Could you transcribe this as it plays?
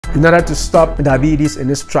In order to stop diabetes in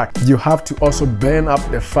its track, you have to also burn up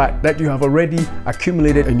the fat that you have already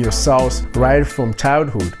accumulated in your cells right from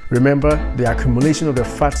childhood. Remember, the accumulation of the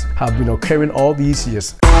fats have been occurring all these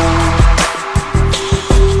years.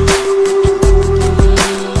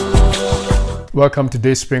 Welcome to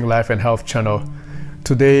Dayspring Life and Health channel.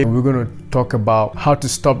 Today we're going to talk about how to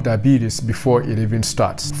stop diabetes before it even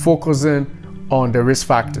starts, focusing on the risk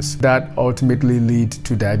factors that ultimately lead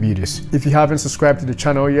to diabetes. If you haven't subscribed to the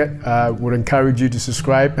channel yet, I would encourage you to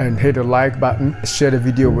subscribe and hit the like button. Share the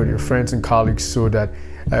video with your friends and colleagues so that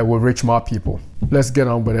it will reach more people. Let's get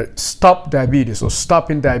on with it. Stop diabetes, or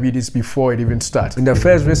stopping diabetes before it even starts. And the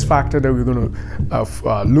first risk factor that we're going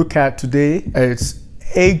to look at today is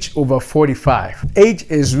age over 45. Age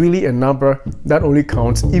is really a number that only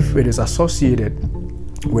counts if it is associated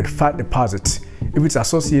with fat deposits, if it's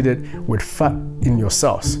associated with fat in your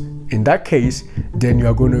cells. In that case, then you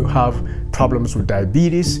are going to have problems with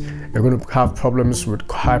diabetes, you're going to have problems with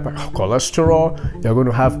hypercholesterol, you're going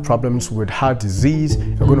to have problems with heart disease,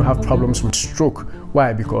 you're going to have problems with stroke.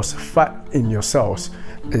 Why? Because fat in your cells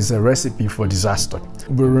is a recipe for disaster.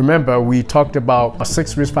 But remember, we talked about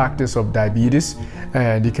 6 risk factors of diabetes,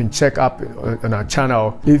 and you can check up on our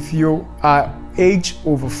channel. If you are age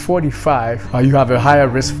over 45, you have a higher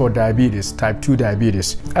risk for diabetes, type 2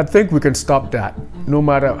 diabetes. I think we can stop that no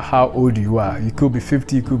matter how old you are. You could be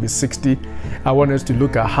 50, you could be 60. I want us to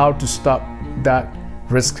look at how to stop that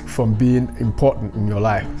risk from being important in your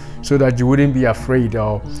life, so that you wouldn't be afraid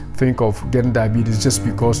or think of getting diabetes just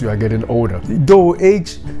because you are getting older. Though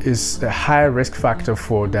age is a high risk factor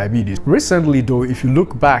for diabetes. Recently though, if you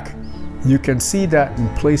look back, you can see that in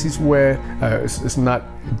places where it's not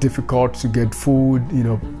difficult to get food,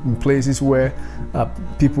 in places where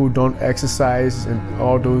people don't exercise and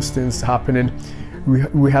all those things happening,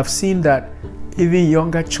 we have seen that even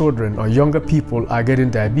younger children or younger people are getting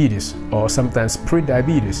diabetes, or sometimes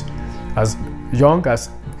pre-diabetes. As young as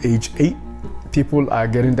age 8, people are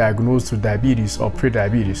getting diagnosed with diabetes or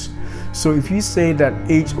pre-diabetes. So if you say that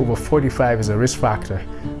age over 45 is a risk factor,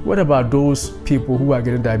 what about those people who are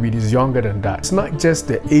getting diabetes younger than that? It's not just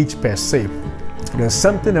the age per se. There's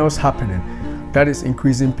something else happening that is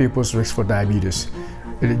increasing people's risk for diabetes.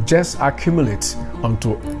 It just accumulates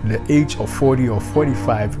until the age of 40 or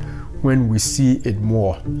 45 when we see it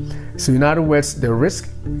more. So in other words, the risk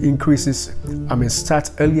increases,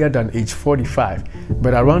 starts earlier than age 45,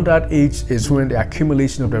 but around that age is when the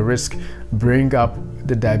accumulation of the risk bring up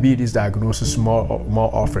the diabetes diagnosis more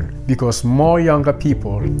often, because more younger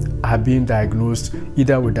people are being diagnosed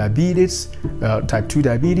either with diabetes, type 2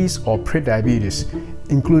 diabetes, or pre-diabetes,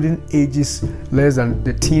 including ages less than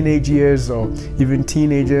the teenage years, or even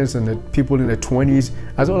teenagers and the people in the 20s,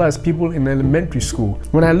 as well as people in elementary school.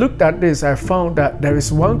 When I looked at this, I found that there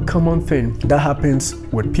is one common thing that happens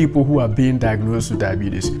with people who are being diagnosed with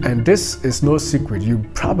diabetes. And this is no secret. You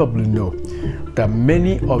probably know that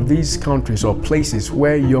many of these countries or places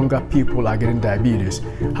where younger people are getting diabetes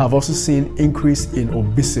have also seen increase in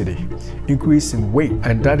obesity, increase in weight,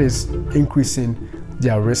 and that is increasing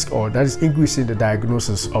their risk, or that is increasing the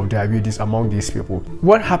diagnosis of diabetes among these people.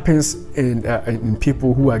 What happens in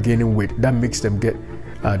people who are gaining weight that makes them get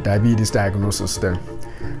diabetes diagnosis then?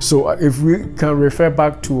 So if we can refer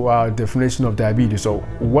back to our definition of diabetes, or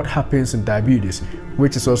what happens in diabetes,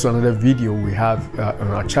 which is also another video we have on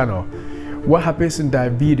our channel. What happens in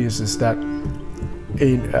diabetes is that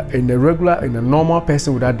in a normal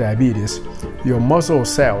person without diabetes, your muscle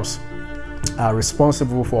cells are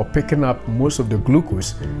responsible for picking up most of the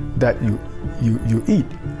glucose that you eat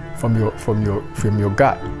from your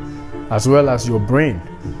gut, as well as your brain.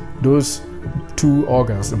 Those two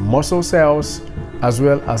organs, the muscle cells as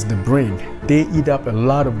well as the brain, they eat up a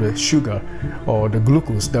lot of the sugar or the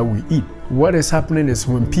glucose that we eat. What is happening is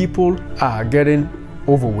when people are getting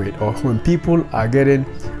overweight, or when people are getting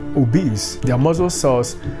obese, their muscle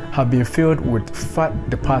cells have been filled with fat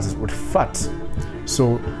deposits, with fat.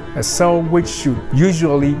 So a cell which should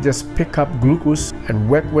usually just pick up glucose and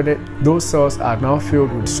work with it, those cells are now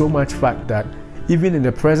filled with so much fat that even in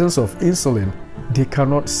the presence of insulin, they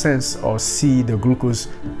cannot sense or see the glucose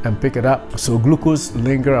and pick it up. So glucose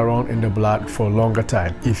linger around in the blood for a longer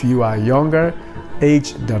time. If you are younger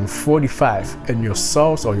age than 45 and your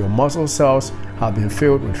cells or your muscle cells have been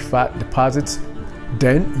filled with fat deposits,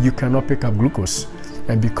 then you cannot pick up glucose.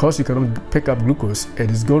 And because you cannot pick up glucose,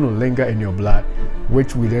 it is going to linger in your blood,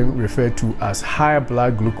 which we then refer to as high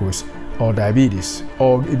blood glucose or diabetes,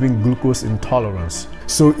 or even glucose intolerance.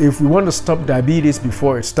 So if we want to stop diabetes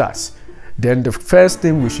before it starts, then the first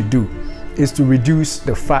thing we should do is to reduce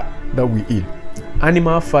the fat that we eat.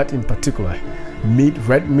 Animal fat in particular, meat,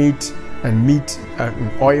 red meat, and meat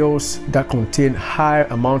and oils that contain high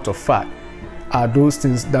amount of fat are those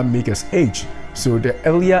things that make us age. So the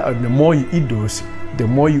earlier and the more you eat those, the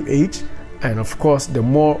more you age, and of course the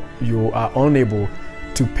more you are unable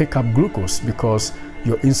to pick up glucose because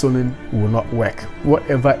your insulin will not work.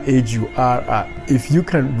 Whatever age you are at, if you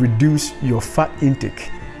can reduce your fat intake,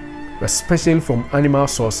 especially from animal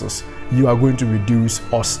sources, you are going to reduce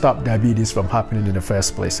or stop diabetes from happening in the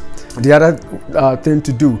first place. The other thing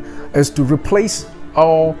to do is to replace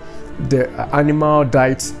all the animal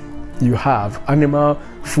diets you have, animal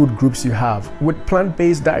food groups you have, with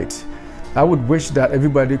plant-based diets. I would wish that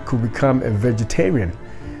everybody could become a vegetarian,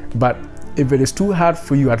 but if it is too hard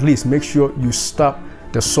for you, at least make sure you stop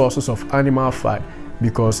the sources of animal fat,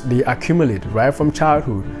 because they accumulate right from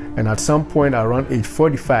childhood, and at some point around age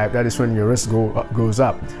 45, that is when your risk goes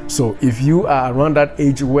up. So if you are around that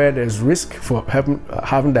age where there's risk for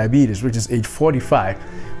having diabetes, which is age 45,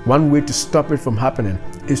 one way to stop it from happening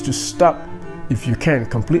is to stop, if you can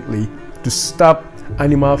completely, to stop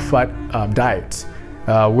animal fat diets,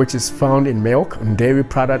 which is found in milk and dairy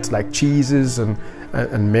products like cheeses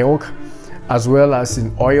and milk, as well as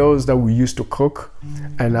in oils that we use to cook,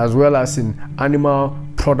 and as well as in animal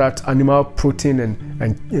products, animal protein,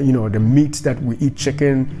 and you know, the meats that we eat,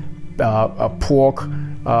 chicken, pork,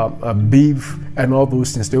 beef, and all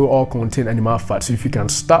those things. They will all contain animal fat. So if you can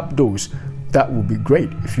stop those, that would be great.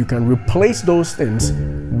 If you can replace those things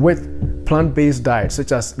with plant-based diets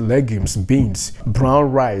such as legumes, beans,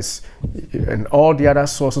 brown rice, and all the other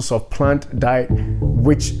sources of plant diet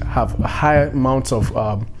which have high amounts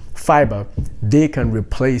of fiber, they can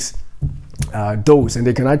replace those, and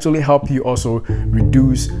they can actually help you also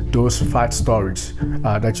reduce those fat storage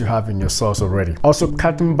that you have in your cells already. Also,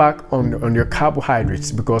 cutting back on your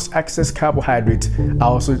carbohydrates, because excess carbohydrates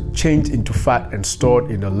are also changed into fat and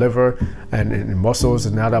stored in the liver and in muscles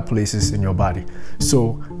and other places in your body.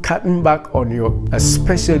 So cutting back on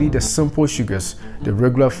especially the simple sugars, the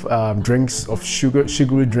regular drinks of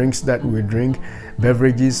sugary drinks that we drink,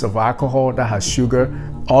 beverages of alcohol that has sugar,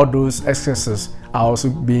 all those excesses are also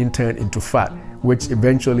being turned into fat, which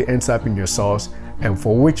eventually ends up in your cells, and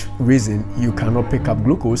for which reason you cannot pick up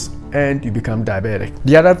glucose and you become diabetic.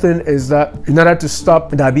 The other thing is that in order to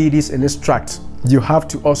stop diabetes in its tracks, you have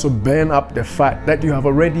to also burn up the fat that you have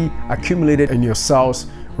already accumulated in your cells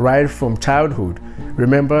right from childhood.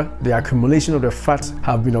 Remember, the accumulation of the fats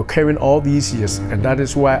have been occurring all these years, and that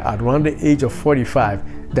is why at around the age of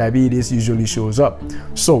 45, diabetes usually shows up.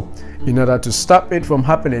 So in order to stop it from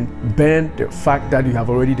happening, burn the fat that you have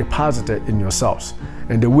already deposited in your cells.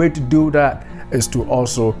 And the way to do that is to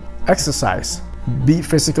also exercise, be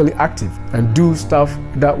physically active, and do stuff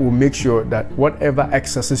that will make sure that whatever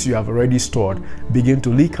excesses you have already stored begin to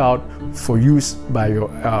leak out for use by your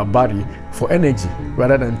body for energy,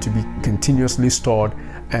 rather than to be continuously stored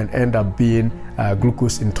and end up being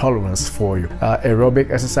glucose intolerance for you. Aerobic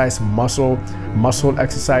exercise, muscle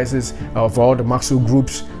exercises of all the muscle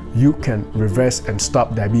groups, you can reverse and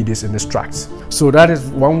stop diabetes in its tracks. So that is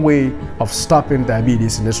one way of stopping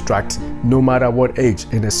diabetes in its tracks, no matter what age,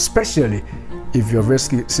 and especially if your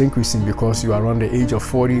risk is increasing because you are around the age of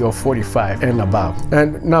 40 or 45 and above.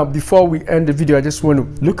 And now, before we end the video, I just want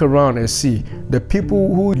to look around and see the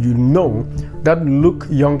people who you know that look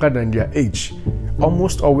younger than their age.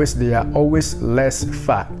 Almost always, they are always less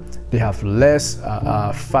fat. They have less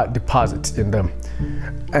fat deposits in them,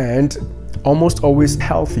 and almost always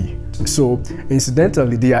healthy. So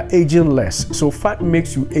incidentally, they are aging less. So fat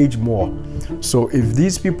makes you age more. So if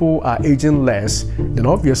these people are aging less, then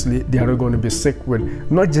obviously they are not going to be sick with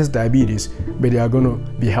not just diabetes, but they are going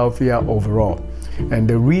to be healthier overall. And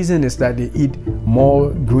the reason is that they eat more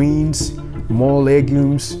greens, more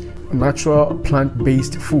legumes, natural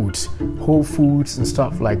plant-based foods, whole foods and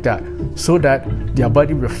stuff like that, so that their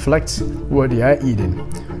body reflects what they are eating.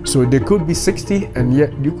 So they could be 60 and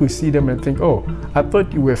yet you could see them and think, oh, I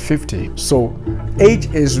thought you were 50. So age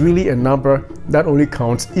is really a number that only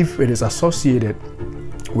counts if it is associated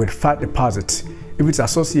with fat deposits, if it's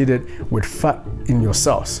associated with fat in your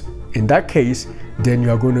cells. In that case, then you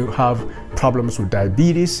are going to have problems with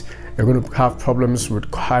diabetes, you're going to have problems with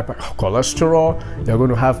cholesterol, you're going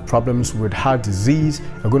to have problems with heart disease,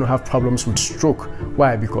 you're going to have problems with stroke.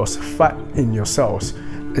 Why? Because fat in your cells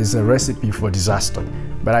is a recipe for disaster.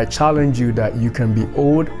 But I challenge you that you can be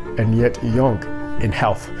old and yet young in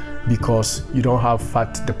health because you don't have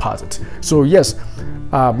fat deposits. So yes,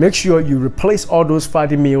 make sure you replace all those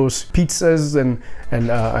fatty meals, pizzas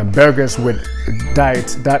and burgers with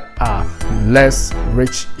diets that are less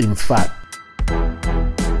rich in fat.